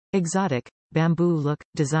Exotic, bamboo look,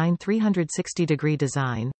 design 360-degree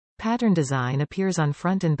design. Pattern design appears on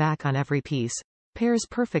front and back on every piece. Pairs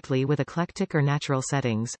perfectly with eclectic or natural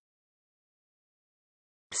settings.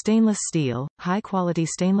 Stainless steel, high-quality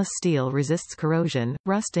stainless steel resists corrosion,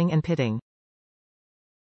 rusting and pitting.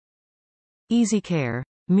 Easy care.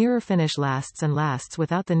 Mirror finish lasts and lasts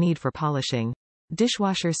without the need for polishing.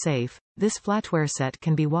 Dishwasher safe. This flatware set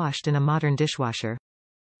can be washed in a modern dishwasher.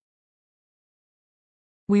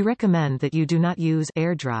 We recommend that you do not use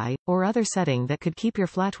air dry or other setting that could keep your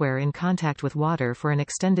flatware in contact with water for an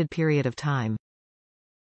extended period of time.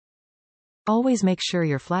 Always make sure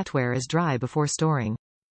your flatware is dry before storing.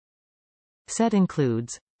 Set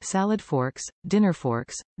includes salad forks,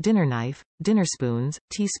 dinner knife, dinner spoons,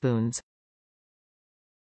 teaspoons.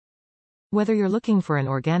 Whether you're looking for an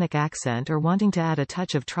organic accent or wanting to add a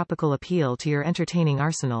touch of tropical appeal to your entertaining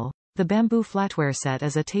arsenal, the Bamboo Flatware Set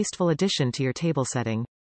is a tasteful addition to your table setting.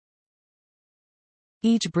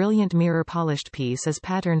 Each brilliant mirror polished piece is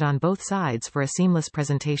patterned on both sides for a seamless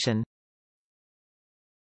presentation.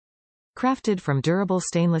 Crafted from durable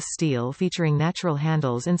stainless steel featuring natural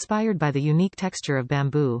handles inspired by the unique texture of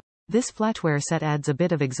bamboo, this flatware set adds a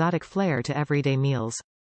bit of exotic flair to everyday meals.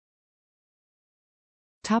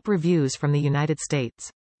 Top reviews from the United States.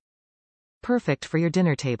 Perfect for your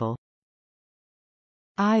dinner table.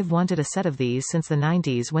 I've wanted a set of these since the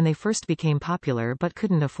 90s when they first became popular but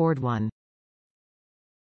couldn't afford one.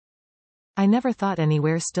 I never thought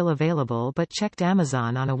anywhere still available but checked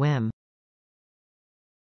Amazon on a whim.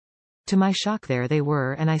 To my shock there they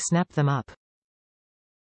were and I snapped them up.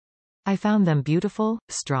 I found them beautiful,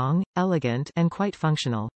 strong, elegant, and quite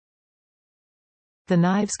functional. The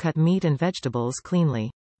knives cut meat and vegetables cleanly.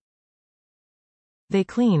 They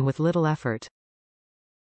clean with little effort.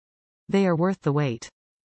 They are worth the wait.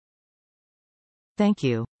 Thank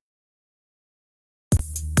you.